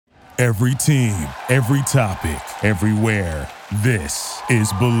Every team, every topic, everywhere. This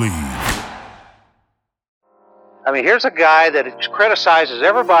is Believe. I mean, here's a guy that criticizes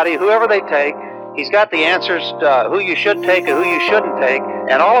everybody, whoever they take. He's got the answers to who you should take and who you shouldn't take.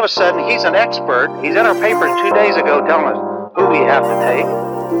 And all of a sudden, he's an expert. He's in our papers 2 days ago telling us who we have to take.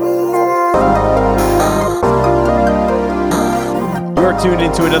 You're tuned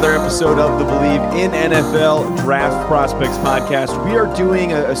into another episode of the Believe in NFL Draft Prospects podcast. We are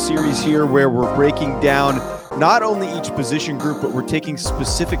doing a series here where we're breaking down not only each position group, but we're taking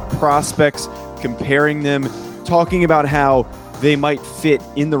specific prospects, comparing them, talking about how they might fit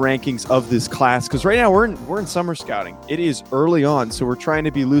in the rankings of this class. Because right now we're in summer scouting. It is early on, so we're trying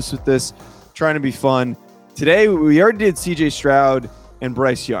to be loose with this, trying to be fun. Today we already did C.J. Stroud and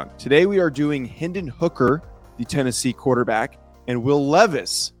Bryce Young. Today we are doing Hendon Hooker, the Tennessee quarterback, and Will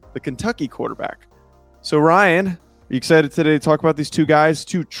Levis, the Kentucky quarterback. So Ryan, are you excited today to talk about these two guys,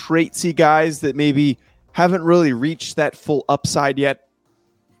 two traitsy guys that maybe haven't really reached that full upside yet?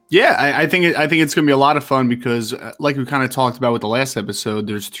 Yeah, I think it's going to be a lot of fun because, like we kind of talked about with the last episode,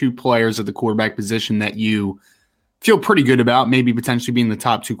 there's two players at the quarterback position that you feel pretty good about, maybe potentially being the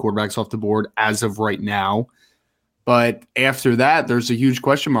top two quarterbacks off the board as of right now. But after that, there's a huge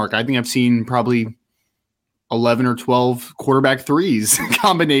question mark. I think I've seen probably 11 or 12 quarterback threes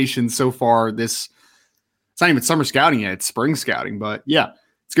combinations so far. It's not even summer scouting yet, it's spring scouting. But yeah,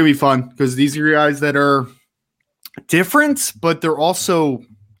 it's going to be fun because these are guys that are different, but they're also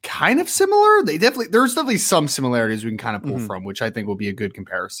kind of similar. There's definitely some similarities we can kind of pull from, which I think will be a good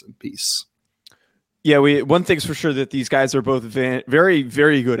comparison piece. Yeah, one thing's for sure that these guys are both very,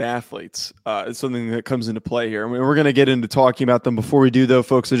 very good athletes. It's something that comes into play here. I mean, we're going to get into talking about them. Before we do, though,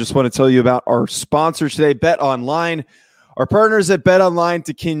 folks, I just want to tell you about our sponsors today, Bet Online. Our partners at Bet Online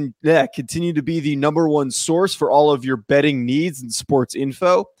continue to be the number one source for all of your betting needs and sports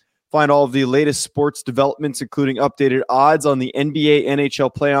info. Find all of the latest sports developments, including updated odds on the NBA,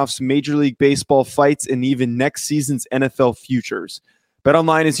 NHL playoffs, Major League Baseball fights, and even next season's NFL futures.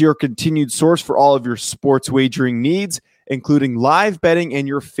 BetOnline is your continued source for all of your sports wagering needs, including live betting and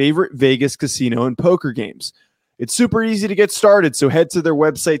your favorite Vegas casino and poker games. It's super easy to get started, so head to their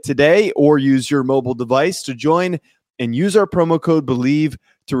website today or use your mobile device to join and use our promo code BELIEVE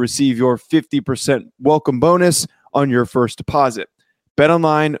to receive your 50% welcome bonus on your first deposit.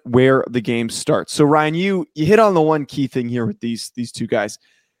 BetOnline, where the game starts. So Ryan, you hit on the one key thing here with these two guys.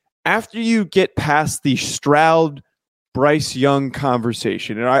 After you get past the Stroud Bryce Young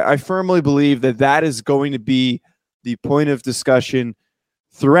conversation, and I firmly believe that is going to be the point of discussion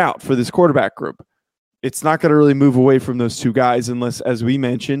throughout for this quarterback group. It's not going to really move away from those two guys unless, as we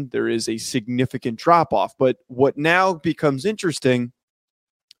mentioned, there is a significant drop-off. But what now becomes interesting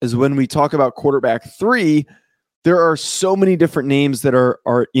is when we talk about quarterback 3, there are so many different names that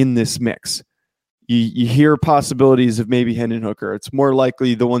are in this mix. You hear possibilities of maybe Hendon Hooker. It's more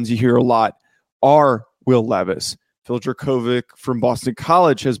likely the ones you hear a lot are Will Levis. Phil Dracovic from Boston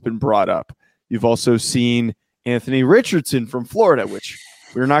College has been brought up. You've also seen Anthony Richardson from Florida, which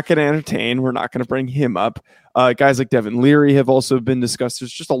we're not going to entertain. We're not going to bring him up. Guys like Devin Leary have also been discussed.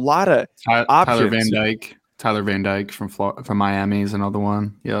 There's just a lot of options. Tyler Van Dyke from Miami is another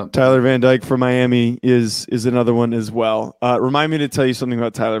one. Yep. Tyler Van Dyke from Miami is another one as well. Remind me to tell you something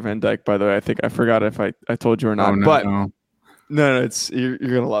about Tyler Van Dyke, by the way. I think I forgot if I told you or not. No, you're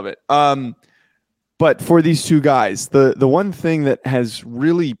going to love it. But for these two guys, the one thing that has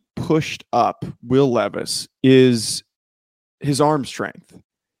really pushed up Will Levis is his arm strength.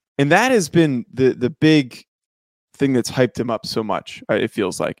 And that has been the big thing that's hyped him up so much, it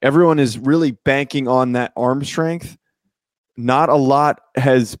feels like. Everyone is really banking on that arm strength. Not a lot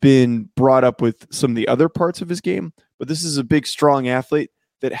has been brought up with some of the other parts of his game, but this is a big, strong athlete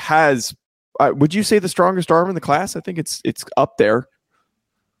that has, would you say, the strongest arm in the class? I think it's up there.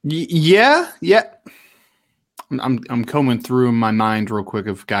 Yeah. I'm combing through in my mind real quick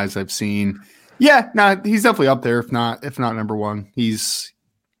of guys I've seen. Yeah, no, he's definitely up there, if not number one.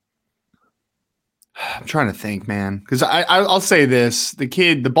 I'm trying to think, man, because I'll say this: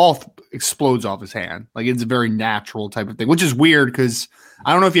 the ball explodes off his hand, like it's a very natural type of thing, which is weird because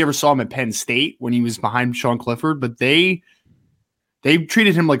I don't know if you ever saw him at Penn State when he was behind Sean Clifford, but they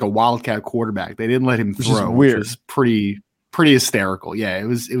treated him like a wildcat quarterback. They didn't let him throw, which was pretty hysterical. Yeah, it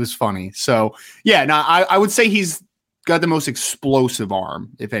was funny. So yeah, now I would say he's got the most explosive arm,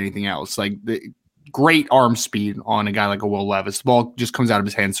 if anything else. Like the great arm speed on a guy like a Will Levis. The ball just comes out of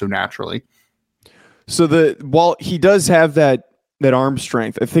his hand so naturally. So while he does have that arm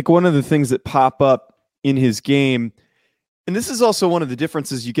strength, I think one of the things that pop up in his game, and this is also one of the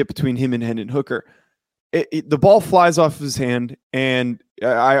differences you get between him and Hendon Hooker, the ball flies off his hand, and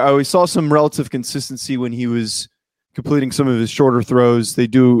I always saw some relative consistency when he was completing some of his shorter throws. They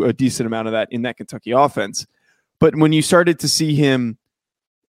do a decent amount of that in that Kentucky offense. But when you started to see him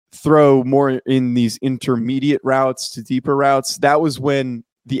throw more in these intermediate routes to deeper routes, that was when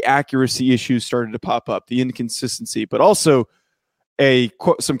the accuracy issues started to pop up, the inconsistency, but also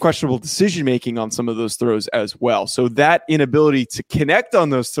some questionable decision-making on some of those throws as well. So that inability to connect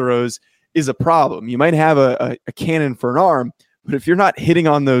on those throws is a problem. You might have a cannon for an arm, but if you're not hitting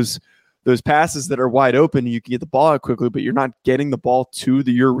on those passes that are wide open, you can get the ball out quickly, but you're not getting the ball to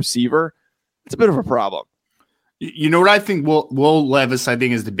your receiver, it's a bit of a problem. You know what I think? Will Levis, I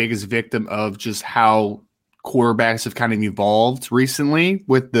think, is the biggest victim of just how quarterbacks have kind of evolved recently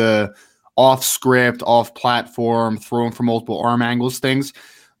with the off script, off platform, throwing from multiple arm angles things.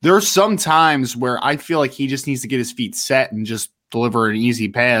 There are some times where I feel like he just needs to get his feet set and just deliver an easy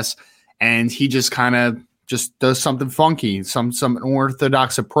pass, and he just kind of just does something funky, some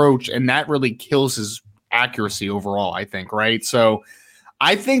unorthodox approach, and that really kills his accuracy overall, I think, right? So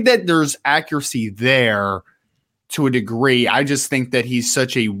I think that there's accuracy there to a degree. I just think that he's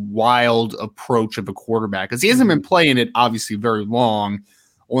such a wild approach of a quarterback because he hasn't been playing it obviously very long,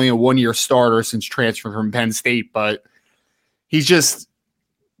 only a 1-year starter since transferring from Penn State, but he's just,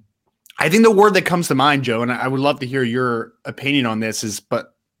 I think the word that comes to mind, Joe, and I would love to hear your opinion on this, is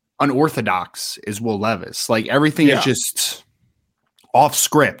but unorthodox is Will Levis. Like everything is just off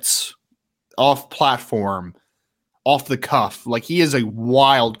scripts, off platform, off the cuff. Like he is a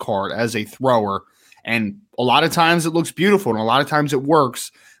wild card as a thrower. And a lot of times it looks beautiful and a lot of times it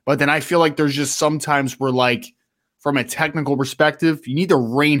works. But then I feel like there's just sometimes where, like, from a technical perspective, you need to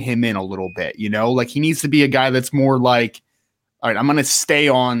rein him in a little bit, you know? Like he needs to be a guy that's more like, all right, I'm going to stay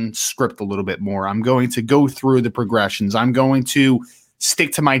on script a little bit more. I'm going to go through the progressions. I'm going to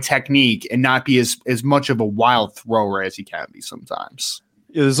stick to my technique and not be as much of a wild thrower as he can be sometimes.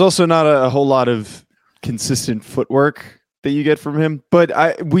 Yeah, there's also not a whole lot of consistent footwork that you get from him, but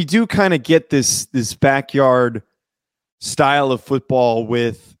we do kind of get this backyard style of football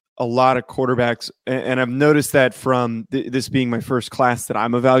with a lot of quarterbacks, and I've noticed that from this being my first class that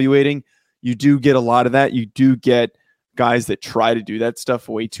I'm evaluating, you do get a lot of that. You do get guys that try to do that stuff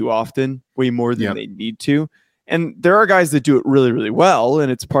way too often, way more than they need to, and there are guys that do it really, really well,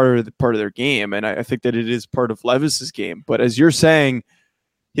 and it's part of their game, and I think that it is part of Levis's game. But as you're saying,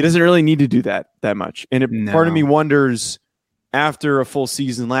 he doesn't really need to do that much, and part of me wonders, after a full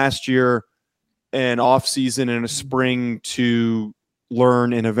season last year, an off season and a spring to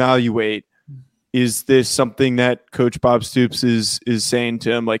learn and evaluate, is this something that Coach Bob Stoops is saying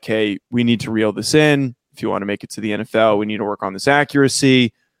to him, like, hey, we need to reel this in. If you want to make it to the NFL, we need to work on this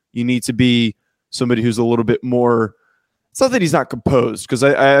accuracy. You need to be somebody who's a little bit more, it's not that he's not composed, because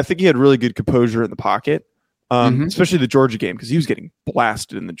I think he had really good composure in the pocket, especially the Georgia game, because he was getting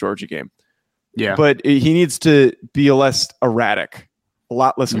blasted in the Georgia game. Yeah, but he needs to be a lot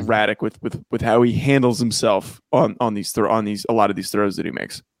less erratic with how he handles himself on a lot of these throws that he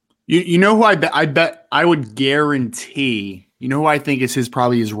makes. You know who I bet I would guarantee. You know who I think is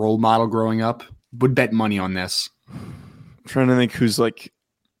probably his role model growing up. Would bet money on this. I'm trying to think who's like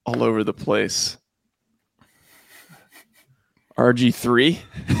all over the place. RG3?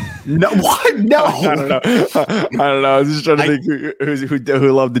 No, what? No, I don't know. I was just trying to think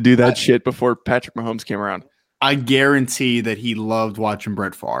who loved to do that shit before Patrick Mahomes came around. I guarantee that he loved watching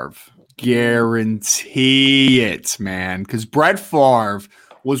Brett Favre. Guarantee it, man. Because Brett Favre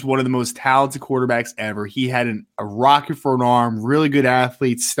was one of the most talented quarterbacks ever. He had a rocket for an arm, really good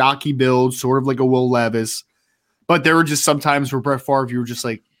athlete, stocky build, sort of like a Will Levis. But there were just some times where Brett Favre, you were just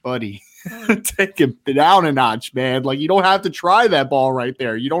like, buddy, take it down a notch, man. Like, you don't have to try that ball right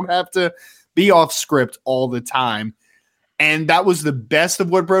there. You don't have to be off script all the time. And that was the best of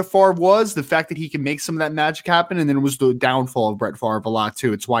what Brett Favre was, the fact that he can make some of that magic happen. And then it was the downfall of Brett Favre a lot,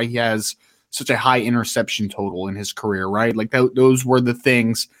 too. It's why he has such a high interception total in his career, right? Like, those were the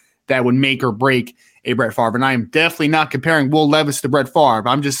things that would make or break a Brett Favre. And I am definitely not comparing Will Levis to Brett Favre.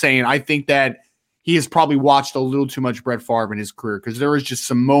 I'm just saying I think that he has probably watched a little too much Brett Favre in his career, because there is just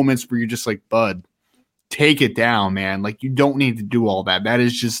some moments where you're just like, bud, take it down, man. Like, you don't need to do all that. That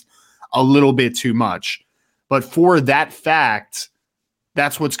is just a little bit too much. But for that fact,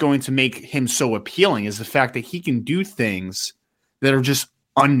 that's what's going to make him so appealing, is the fact that he can do things that are just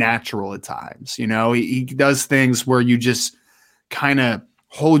unnatural at times. You know, he does things where you just kind of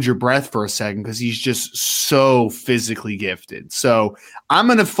hold your breath for a second, because he's just so physically gifted. So I'm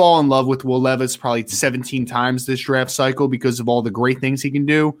going to fall in love with Will Levis probably 17 times this draft cycle because of all the great things he can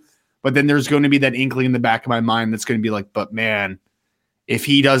do. But then there's going to be that inkling in the back of my mind that's going to be like, but man, if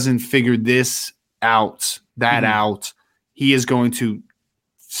he doesn't figure this out, he is going to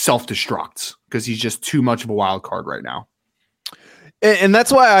self-destruct because he's just too much of a wild card right now. And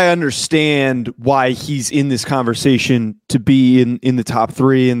that's why I understand why he's in this conversation to be in the top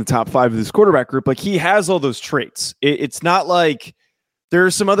 3 and the top 5 of this quarterback group. Like, he has all those traits. It's not like there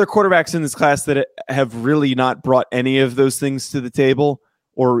are some other quarterbacks in this class that have really not brought any of those things to the table,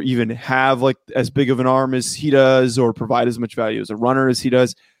 or even have like as big of an arm as he does, or provide as much value as a runner as he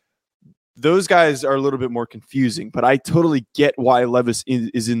does. Those guys are a little bit more confusing, but I totally get why Levis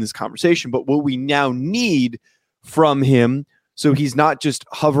is in this conversation. But what we now need from him, so he's not just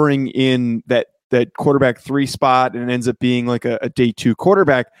hovering in that quarterback 3 spot and ends up being like a day 2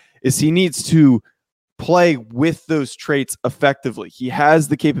 quarterback, is he needs to play with those traits effectively. He has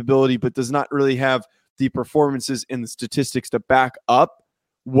the capability, but does not really have the performances and the statistics to back up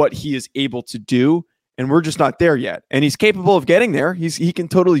what he is able to do. And we're just not there yet. And he's capable of getting there. He can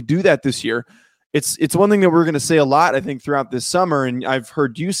totally do that this year. It's one thing that we're going to say a lot, I think, throughout this summer, and I've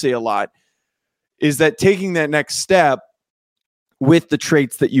heard you say a lot, is that taking that next step with the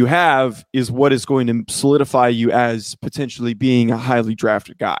traits that you have is what is going to solidify you as potentially being a highly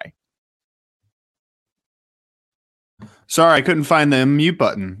drafted guy. Sorry, I couldn't find the mute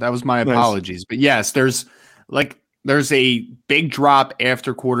button. That was my apologies. Nice. But yes, there's a big drop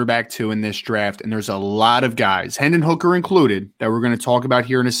after quarterback 2 in this draft, and there's a lot of guys, Hendon Hooker included, that we're going to talk about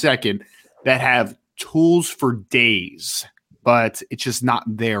here in a second, that have tools for days, but it's just not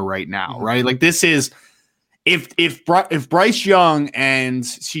there right now, right? Like, this is if Bryce Young and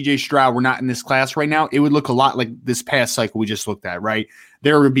CJ Stroud were not in this class right now, it would look a lot like this past cycle we just looked at, right?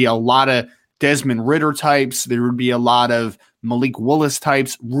 There would be a lot of Desmond Ridder types. There would be a lot of Malik Willis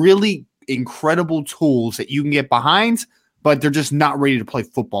types, really incredible tools that you can get behind, but they're just not ready to play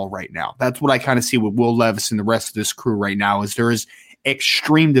football right now. That's what I kind of see with Will Levis and the rest of this crew right now, is there is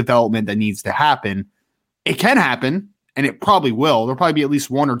extreme development that needs to happen. It can happen, and it probably will. There'll probably be at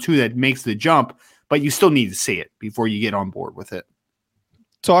least 1 or 2 that makes the jump, but you still need to see it before you get on board with it.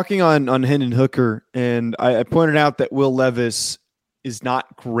 Talking on Hendon Hooker, and I pointed out that Will Levis is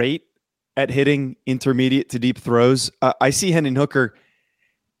not great at hitting intermediate to deep throws. I see Hendon Hooker,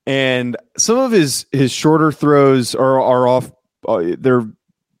 and some of his shorter throws are off. They're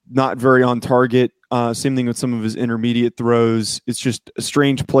not very on target. Same thing with some of his intermediate throws. It's just a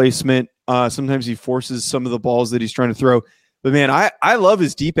strange placement. Sometimes he forces some of the balls that he's trying to throw. But man, I love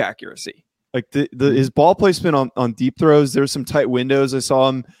his deep accuracy. Like his ball placement on deep throws. There's some tight windows I saw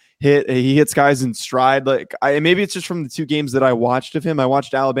him hit. He hits guys in stride. Like maybe it's just from the 2 games that I watched of him. I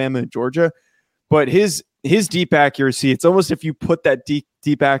watched Alabama and Georgia, but his deep accuracy. It's almost if you put that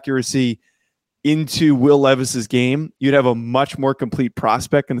deep accuracy into Will Levis's game, you'd have a much more complete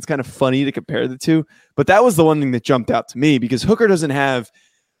prospect. And it's kind of funny to compare the 2. But that was the one thing that jumped out to me, because Hooker doesn't have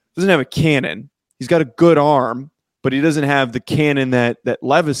a cannon. He's got a good arm, but he doesn't have the cannon that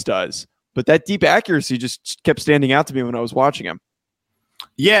Levis does. But that deep accuracy just kept standing out to me when I was watching him.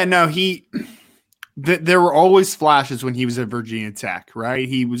 Yeah, no, there were always flashes when he was at Virginia Tech, right?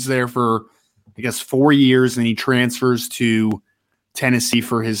 He was there for, I guess, 4 years, and he transfers to Tennessee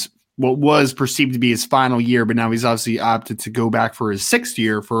for his what was perceived to be his final year, but now he's obviously opted to go back for his 6th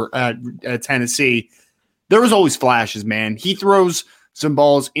year at Tennessee. There was always flashes, man. He throws some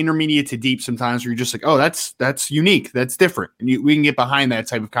balls intermediate to deep sometimes where you're just like, oh, that's unique. That's different. And we can get behind that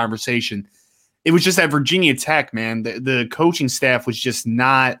type of conversation. It was just at Virginia Tech, man. The coaching staff was just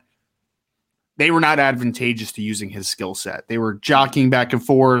they were not advantageous to using his skill set. They were jockeying back and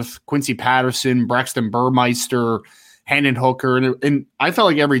forth. Quincy Patterson, Braxton Burmeister, Hendon Hooker. And I felt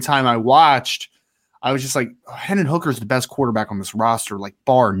like every time I watched, I was just like, oh, Hendon Hooker is the best quarterback on this roster, like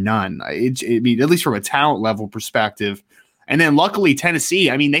bar none. I mean, at least from a talent level perspective. And then luckily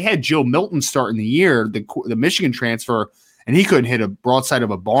Tennessee, I mean, they had Joe Milton starting the year, the Michigan transfer, and he couldn't hit a broadside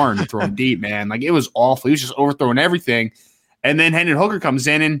of a barn to throw him deep, man. Like, it was awful. He was just overthrowing everything. And then Hendon Hooker comes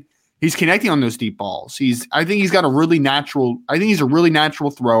in and he's connecting on those deep balls. I think he's a really natural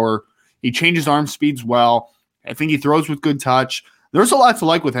thrower. He changes arm speeds well. I think he throws with good touch. There's a lot to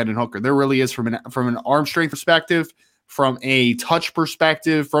like with Hendon Hooker. There really is from an arm strength perspective, from a touch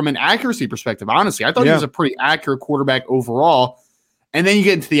perspective, from an accuracy perspective. Honestly, I thought he was a pretty accurate quarterback overall. And then you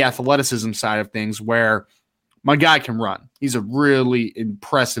get into the athleticism side of things where my guy can run. He's a really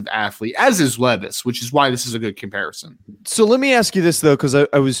impressive athlete, as is Levis, which is why this is a good comparison. So let me ask you this, though, because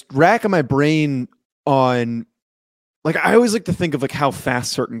I was racking my brain on, like, I always like to think of like how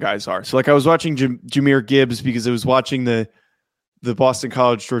fast certain guys are. So like I was watching Jahmyr Gibbs because I was watching the Boston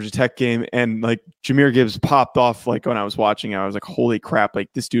College Georgia Tech game, and like Jahmyr Gibbs popped off like when I was watching. I was like, holy crap, like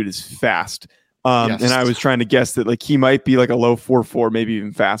this dude is fast. Yes. And I was trying to guess that like he might be like a low 4.4, maybe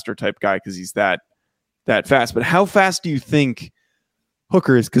even faster type guy because he's that that fast. But how fast do you think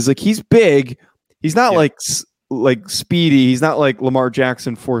Hooker is? Because like he's big, he's not like speedy. He's not like Lamar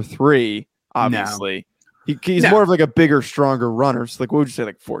Jackson 4.3. Obviously, he's more of like a bigger, stronger runner. So like, what would you say,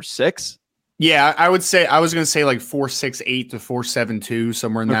 like 4.6? Yeah, I was going to say like 4.68 to 4.72,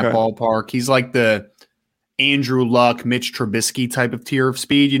 somewhere in that ballpark. He's like the Andrew Luck, Mitch Trubisky type of tier of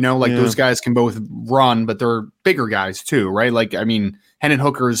speed. Like those guys can both run, but they're bigger guys too, right? Like, I mean, Hendon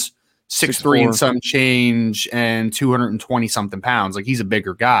Hooker's 6'3" and some change and 220 something pounds. Like he's a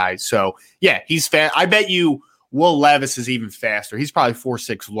bigger guy. So yeah, he's fast. I bet you Will Levis is even faster. He's probably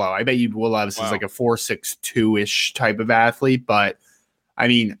 4.6 low. I bet you Will Levis is like a 4.62-ish type of athlete. But I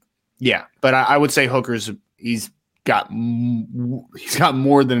mean, yeah. But I would say he's got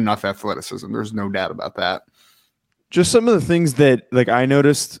more than enough athleticism. There's no doubt about that. Just some of the things that like I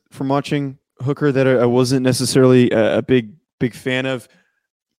noticed from watching Hooker that I wasn't necessarily a big fan of.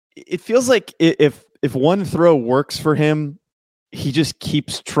 It feels like if one throw works for him, he just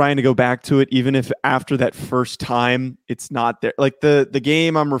keeps trying to go back to it, even if after that first time it's not there. Like the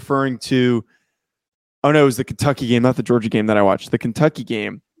game I'm referring to, oh no, it was the Kentucky game, not the Georgia game that I watched. The Kentucky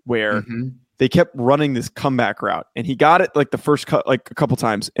game where they kept running this comeback route, and he got it like the first cut like a couple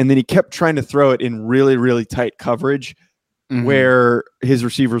times, and then he kept trying to throw it in really, really tight coverage where his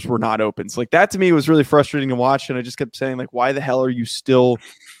receivers were not open. So like that to me was really frustrating to watch, and I just kept saying like, why the hell are you still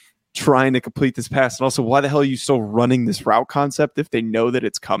trying to complete this pass? And also, why the hell are you still running this route concept if they know that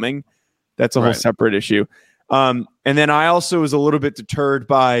it's coming? That's a whole separate issue. And then I also was a little bit deterred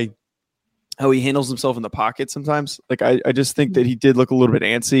by how he handles himself in the pocket sometimes. Like I just think that he did look a little bit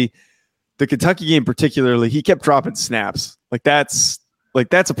antsy. The Kentucky game particularly, he kept dropping snaps. Like that's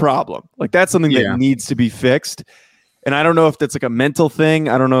a problem. Like that's something that needs to be fixed. And I don't know if that's like a mental thing.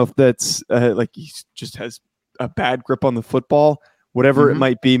 I don't know if that's like he just has a bad grip on the football. Whatever it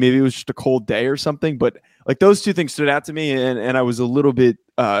might be, maybe it was just a cold day or something, but like those two things stood out to me, and I was a little bit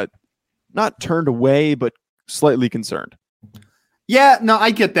not turned away, but slightly concerned. Yeah, no,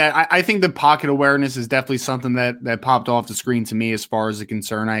 I get that. I think the pocket awareness is definitely something that popped off the screen to me as far as the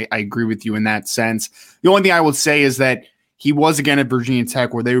concern. I agree with you in that sense. The only thing I would say is that he was again at Virginia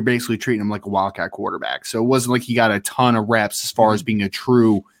Tech where they were basically treating him like a Wildcat quarterback. So it wasn't like he got a ton of reps as far as being a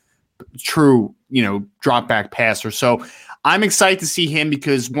true, drop back passer. So I'm excited to see him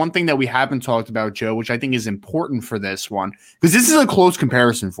because one thing that we haven't talked about, Joe, which I think is important for this one, because this is a close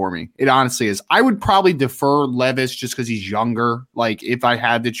comparison for me. It honestly is. I would probably defer Levis just because he's younger. Like if I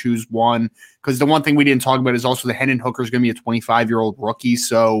had to choose one, because the one thing we didn't talk about is also the Hendon Hooker is going to be a 25-year-old rookie.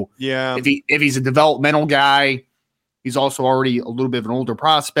 So yeah, if he's a developmental guy, he's also already a little bit of an older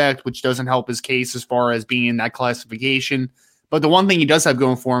prospect, which doesn't help his case as far as being in that classification. But the one thing he does have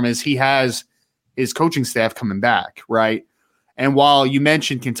going for him is he has his coaching staff coming back, right? And while you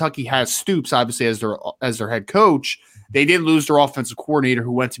mentioned Kentucky has Stoops, obviously, as their head coach, they did lose their offensive coordinator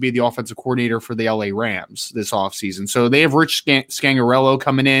who went to be the offensive coordinator for the LA Rams this offseason. So they have Rich Scangarello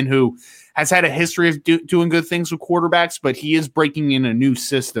coming in who has had a history of doing good things with quarterbacks, but he is breaking in a new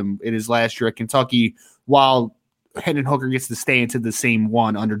system in his last year at Kentucky while Hendon Hooker gets to stay into the same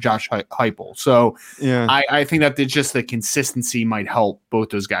one under Josh Heupel. So yeah, I think that just the consistency might help both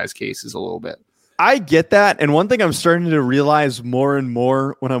those guys' cases a little bit. I get that. And one thing I'm starting to realize more and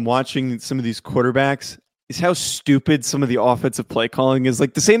more when I'm watching some of these quarterbacks is how stupid some of the offensive play calling is.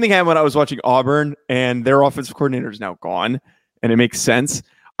 Like the same thing happened when I was watching Auburn and their offensive coordinator is now gone, and it makes sense.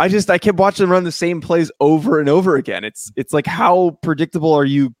 I kept watching them run the same plays over and over again. It's like, how predictable are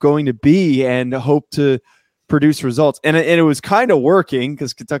you going to be and hope to produce results? And it was kind of working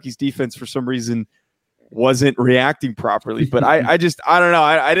because Kentucky's defense for some reason wasn't reacting properly. But I don't know.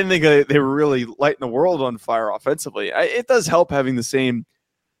 I didn't think they were really lighting the world on fire offensively. It does help having the same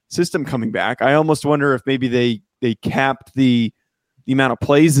system coming back. I almost wonder if maybe they capped the amount of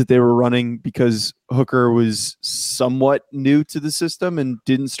plays that they were running because Hooker was somewhat new to the system and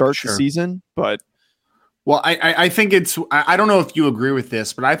didn't start the season. But well, I think I don't know if you agree with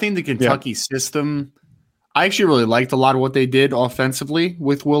this, but I think the Kentucky system, I actually really liked a lot of what they did offensively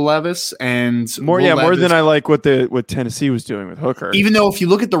with Will Levis and more than I like what Tennessee was doing with Hooker. Even though if you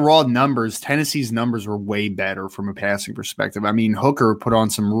look at the raw numbers, Tennessee's numbers were way better from a passing perspective. I mean, Hooker put on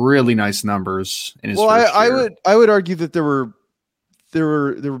some really nice numbers in his first year. I would argue that there were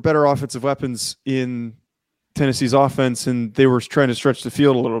better offensive weapons in Tennessee's offense, and they were trying to stretch the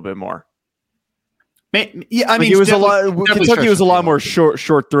field a little bit more. Yeah, I mean, it was a lot. Kentucky was a lot more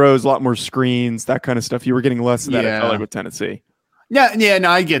short throws, a lot more screens, that kind of stuff. You were getting less of that. I felt like with Tennessee. Yeah, no,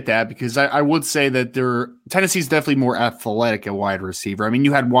 I get that because I would say that Tennessee's definitely more athletic at wide receiver. I mean,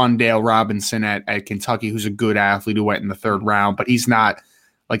 you had Wan'Dale Robinson at Kentucky, who's a good athlete who went in the third round, but he's not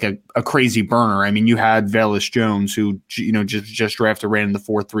like a crazy burner. I mean, you had Velus Jones, who just drafted, ran in the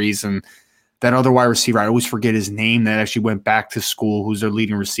 4.3s, and that other wide receiver, I always forget his name, that actually went back to school, who's their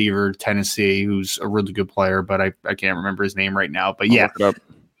leading receiver, Tennessee, who's a really good player, but I can't remember his name right now. But yeah,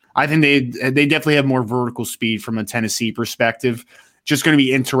 I think they definitely have more vertical speed from a Tennessee perspective. Just going to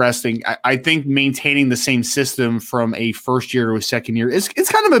be interesting. I think maintaining the same system from a first year to a second year it's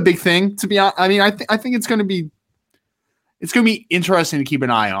kind of a big thing, to be honest. I mean, I think it's going to be interesting to keep an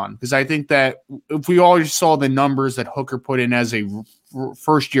eye on, because I think that if we all saw the numbers that Hooker put in as a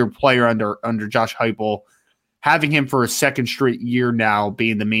first year player under Josh Heupel, having him for a second straight year now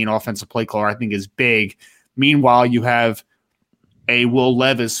being the main offensive play caller, I think is big. Meanwhile, you have a Will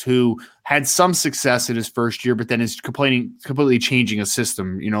Levis who had some success in his first year, but then is completely changing a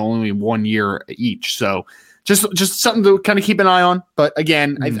system, only 1 year each. So just something to kind of keep an eye on. But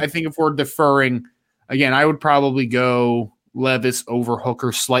again, I think if we're deferring, again, I would probably go Levis over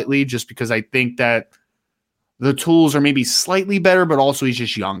Hooker slightly, just because I think that the tools are maybe slightly better, but also he's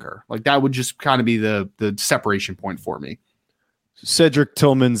just younger. Like, that would just kind of be the separation point for me. Cedric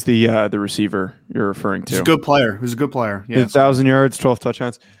Tillman's the receiver you're referring to. He's a good player. He's a good player. Yeah, 1,000 yards, 12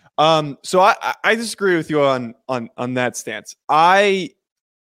 touchdowns. So I disagree with you on that stance. I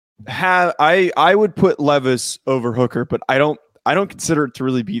would put Levis over Hooker, but I don't consider it to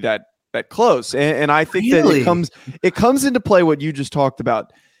really be that close. And I think that it comes into play what you just talked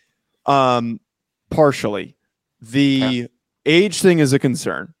about. Partially, the age thing is a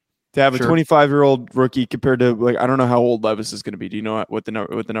concern. To have a 25-year-old rookie compared to, like, I don't know how old Levis is going to be. Do you know what the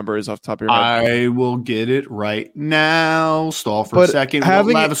number is off the top of your head? I will get it right now. Stall for a second.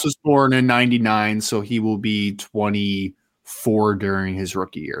 Levis was born in 99, so he will be 24 during his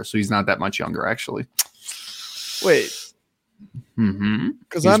rookie year. So he's not that much younger, actually. Wait.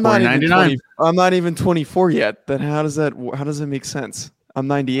 Because I'm not even 24 yet. Then how does that make sense? I'm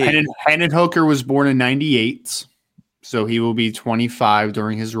 98. Hendon Hooker was born in 98. So he will be 25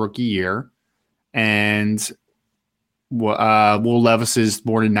 during his rookie year. And Will Levis is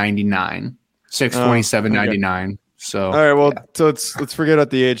born in 99. 6/27/99. So all right, well, so let's forget about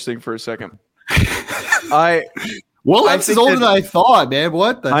the age thing for a second. Levis is older than I thought, man.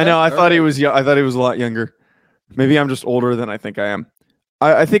 What? I know. I thought he was a lot younger. Maybe I'm just older than I think I am.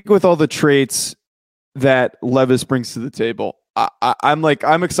 I think with all the traits that Levis brings to the table,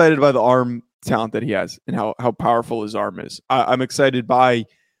 I'm excited by the arm talent that he has and how powerful his arm is. I'm excited by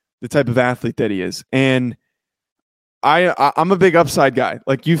the type of athlete that he is. And I'm a big upside guy.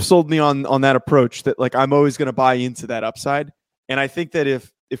 Like, you've sold me on that approach, that, like, I'm always going to buy into that upside. And I think that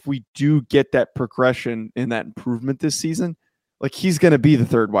if we do get that progression and that improvement this season, like, he's going to be the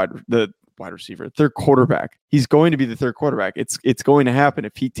third quarterback. He's going to be the third quarterback. It's going to happen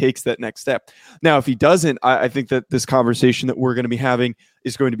if he takes that next step. Now, if he doesn't, I think that this conversation that we're going to be having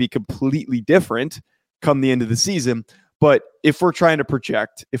is going to be completely different come the end of the season. But if we're trying to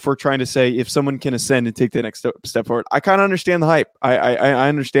project, if we're trying to say if someone can ascend and take the next step forward, I kind of understand the hype. I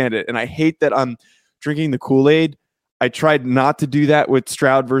understand it. And I hate that I'm drinking the Kool-Aid. I tried not to do that with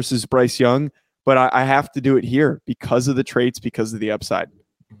Stroud versus Bryce Young, but I have to do it here because of the traits, because of the upside.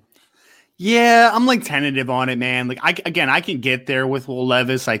 Yeah, I'm like tentative on it, man. Like, I can get there with Will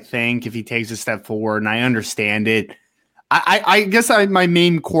Levis, I think, if he takes a step forward, and I understand it. I guess my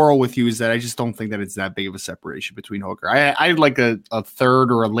main quarrel with you is that I just don't think that it's that big of a separation between Hooker. I'd like a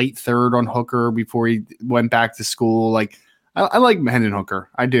third or a late third on Hooker before he went back to school. Like, I like Hendon Hooker.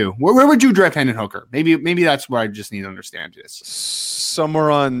 I do. Where would you draft Hendon Hooker? Maybe that's what I just need to understand this.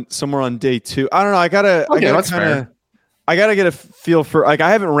 Somewhere on day 2. I don't know. I gotta get a feel for, like,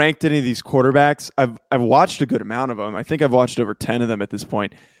 I haven't ranked any of these quarterbacks. I've watched a good amount of them. I think I've watched over 10 of them at this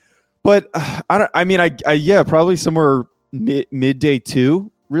point. But probably somewhere mid day 2,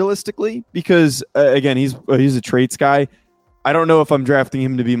 realistically, because again, he's a traits guy. I don't know if I'm drafting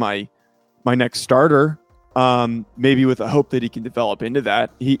him to be my next starter. Maybe with a hope that he can develop into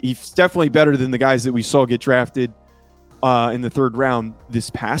that. He's definitely better than the guys that we saw get drafted in the 3rd round this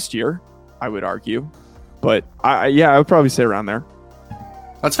past year, I would argue. But I would probably say around there.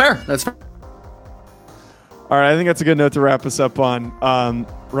 That's fair. All right, I think that's a good note to wrap us up on.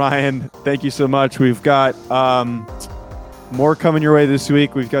 Ryan, thank you so much. We've got more coming your way this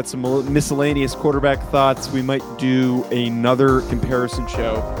week. We've got some miscellaneous quarterback thoughts. We might do another comparison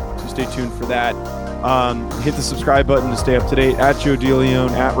show, so stay tuned for that. Hit the subscribe button to stay up to date. At Joe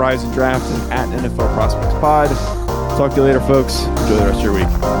DeLeon, at Rise and Draft, and at NFL Prospects Pod. Talk to you later, folks. Enjoy the rest of your week.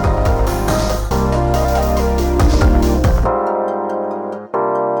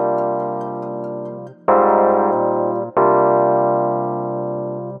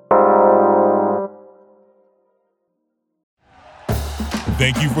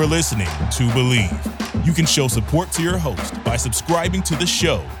 Thank you for listening to Believe. You can show support to your host by subscribing to the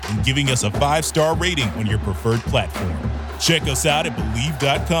show and giving us a 5-star rating on your preferred platform. Check us out at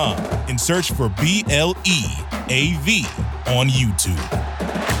Believe.com and search for BLEAV on YouTube.